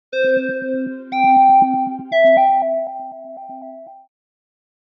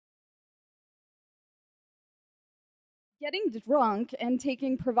Getting drunk and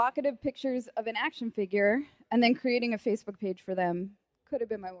taking provocative pictures of an action figure and then creating a Facebook page for them could have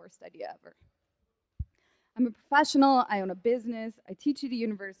been my worst idea ever. I'm a professional, I own a business, I teach at a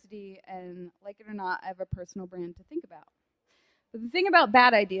university, and like it or not, I have a personal brand to think about. But the thing about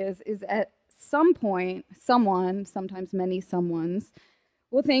bad ideas is at some point, someone, sometimes many someones,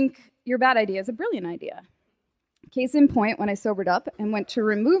 will think your bad idea is a brilliant idea. Case in point, when I sobered up and went to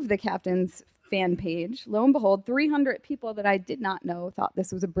remove the captain's fan page, lo and behold, 300 people that I did not know thought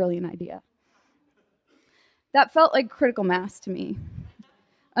this was a brilliant idea. That felt like critical mass to me.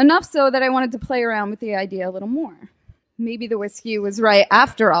 Enough so that I wanted to play around with the idea a little more. Maybe the whiskey was right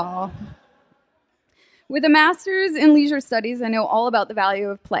after all. With a master's in leisure studies, I know all about the value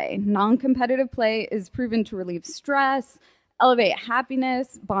of play. Non-competitive play is proven to relieve stress, elevate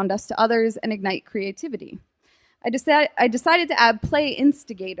happiness, bond us to others, and ignite creativity. I decided to add play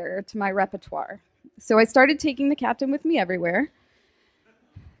instigator to my repertoire. So I started taking the captain with me everywhere,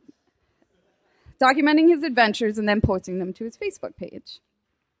 documenting his adventures and then posting them to his Facebook page,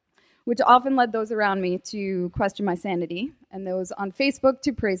 which often led those around me to question my sanity and those on Facebook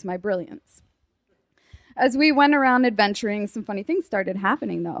to praise my brilliance. As we went around adventuring, some funny things started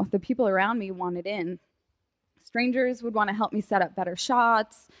happening, though. The people around me wanted in. Strangers would want to help me set up better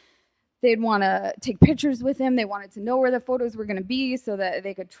shots. They'd want to take pictures with him. They wanted to know where the photos were going to be so that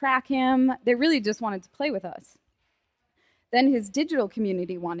they could track him. They really just wanted to play with us. Then his digital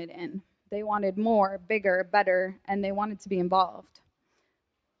community wanted in. They wanted more, bigger, better, and they wanted to be involved.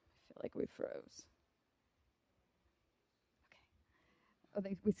 I feel like we froze.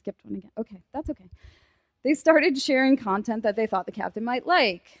 Okay. Oh, we skipped one again. Okay, that's okay. They started sharing content that they thought the captain might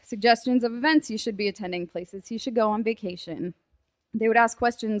like, suggestions of events he should be attending, places he should go on vacation. They would ask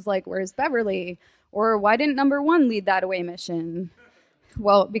questions like, where's Beverly? Or why didn't number 1 lead that away mission?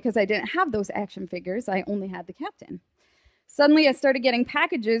 Well, because I didn't have those action figures, I only had the captain. Suddenly, I started getting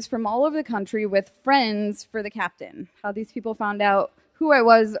packages from all over the country with friends for the captain. How these people found out who I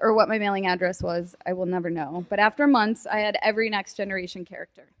was or what my mailing address was, I will never know. But after months, I had every Next Generation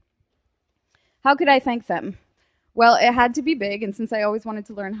character. How could I thank them? Well, it had to be big, and since I always wanted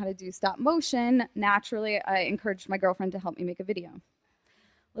to learn how to do stop motion, naturally, I encouraged my girlfriend to help me make a video.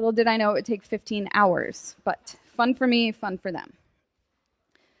 Little did I know it would take 15 hours, but fun for me, fun for them.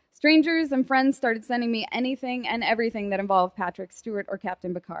 Strangers and friends started sending me anything and everything that involved Patrick Stewart or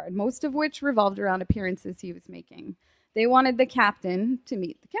Captain Picard, most of which revolved around appearances he was making. They wanted the captain to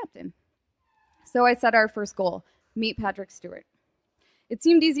meet the captain. So I set our first goal, meet Patrick Stewart. It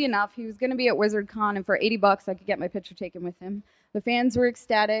seemed easy enough. He was going to be at WizardCon, and for $80 I could get my picture taken with him. The fans were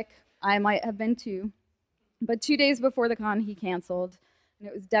ecstatic. I might have been too. But 2 days before the con, he canceled, and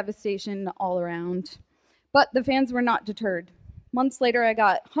it was devastation all around. But the fans were not deterred. Months later, I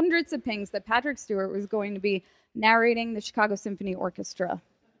got hundreds of pings that Patrick Stewart was going to be narrating the Chicago Symphony Orchestra.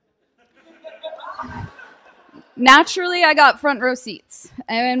 Naturally, I got front row seats.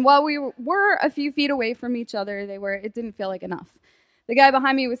 And while we were a few feet away from each other, it didn't feel like enough. The guy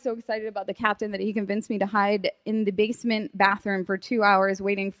behind me was so excited about the captain that he convinced me to hide in the basement bathroom for 2 hours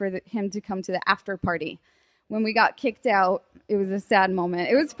waiting for him to come to the after party. When we got kicked out, it was a sad moment.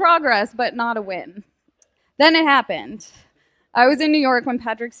 It was progress, but not a win. Then it happened. I was in New York when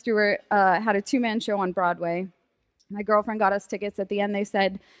Patrick Stewart had a 2-man show on Broadway. My girlfriend got us tickets. At the end, they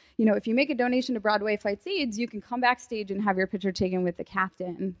said, if you make a donation to Broadway Fights AIDS, you can come backstage and have your picture taken with the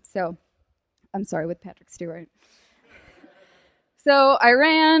captain. So, with Patrick Stewart. So I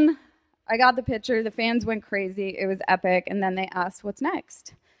ran, I got the picture, the fans went crazy, it was epic, and then they asked, what's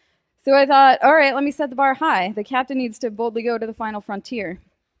next? So I thought, all right, let me set the bar high. The captain needs to boldly go to the final frontier.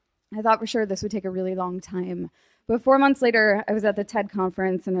 I thought for sure this would take a really long time. But 4 months later, I was at the TED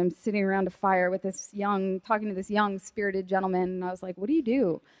conference, and I'm sitting around a fire with talking to this young, spirited gentleman, and I was like, what do you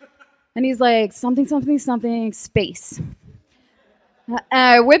do? And he's like, something, something, something, space.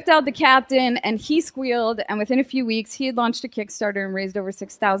 I whipped out the captain, and he squealed, and within a few weeks, he had launched a Kickstarter and raised over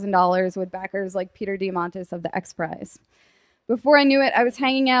 $6,000 with backers like Peter Diamandis of the X Prize. Before I knew it, I was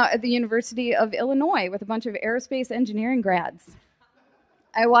hanging out at the University of Illinois with a bunch of aerospace engineering grads.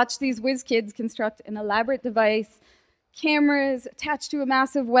 I watched these whiz kids construct an elaborate device, cameras attached to a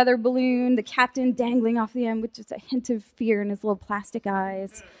massive weather balloon, the captain dangling off the end with just a hint of fear in his little plastic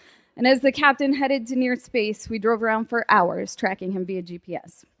eyes. And as the captain headed to near space, we drove around for hours, tracking him via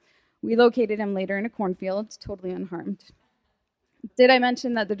GPS. We located him later in a cornfield, totally unharmed. Did I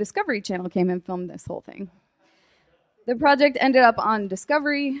mention that the Discovery Channel came and filmed this whole thing? The project ended up on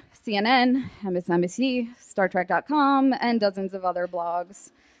Discovery, CNN, MSNBC, StarTrek.com, and dozens of other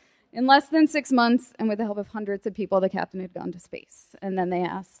blogs. In less than 6 months, and with the help of hundreds of people, the captain had gone to space. And then they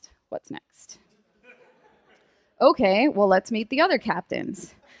asked, what's next? Okay, well, let's meet the other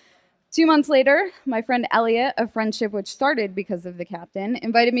captains. 2 months later, my friend Elliot, a friendship which started because of the captain,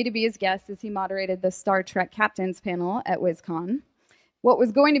 invited me to be his guest as he moderated the Star Trek Captains panel at WizCon. What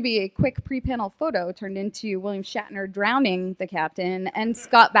was going to be a quick pre-panel photo turned into William Shatner drowning the captain and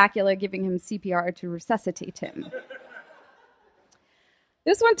Scott Bakula giving him CPR to resuscitate him.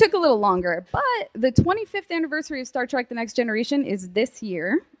 This one took a little longer, but the 25th anniversary of Star Trek The Next Generation is this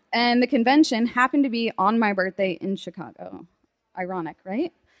year, and the convention happened to be on my birthday in Chicago. Ironic,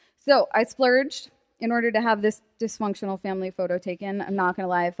 right? So I splurged in order to have this dysfunctional family photo taken. I'm not going to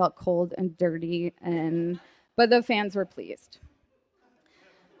lie, I felt cold and dirty, but the fans were pleased.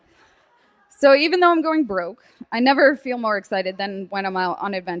 So even though I'm going broke, I never feel more excited than when I'm out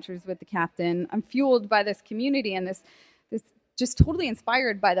on adventures with the captain. I'm fueled by this community and this just totally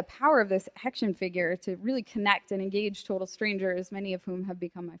inspired by the power of this action figure to really connect and engage total strangers, many of whom have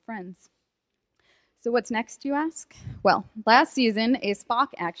become my friends. So what's next, you ask? Well, last season, a Spock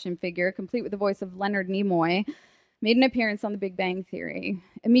action figure, complete with the voice of Leonard Nimoy, made an appearance on The Big Bang Theory.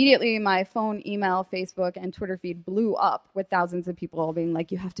 Immediately, my phone, email, Facebook, and Twitter feed blew up with thousands of people all being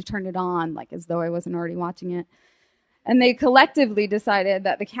like, you have to turn it on, like as though I wasn't already watching it. And they collectively decided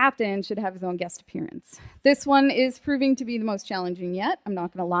that the captain should have his own guest appearance. This one is proving to be the most challenging yet, I'm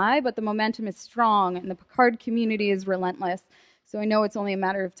not going to lie, but the momentum is strong and the Picard community is relentless. So I know it's only a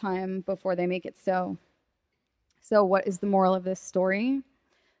matter of time before they make it so. So what is the moral of this story?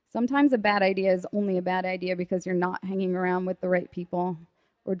 Sometimes a bad idea is only a bad idea because you're not hanging around with the right people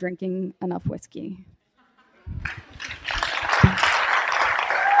or drinking enough whiskey.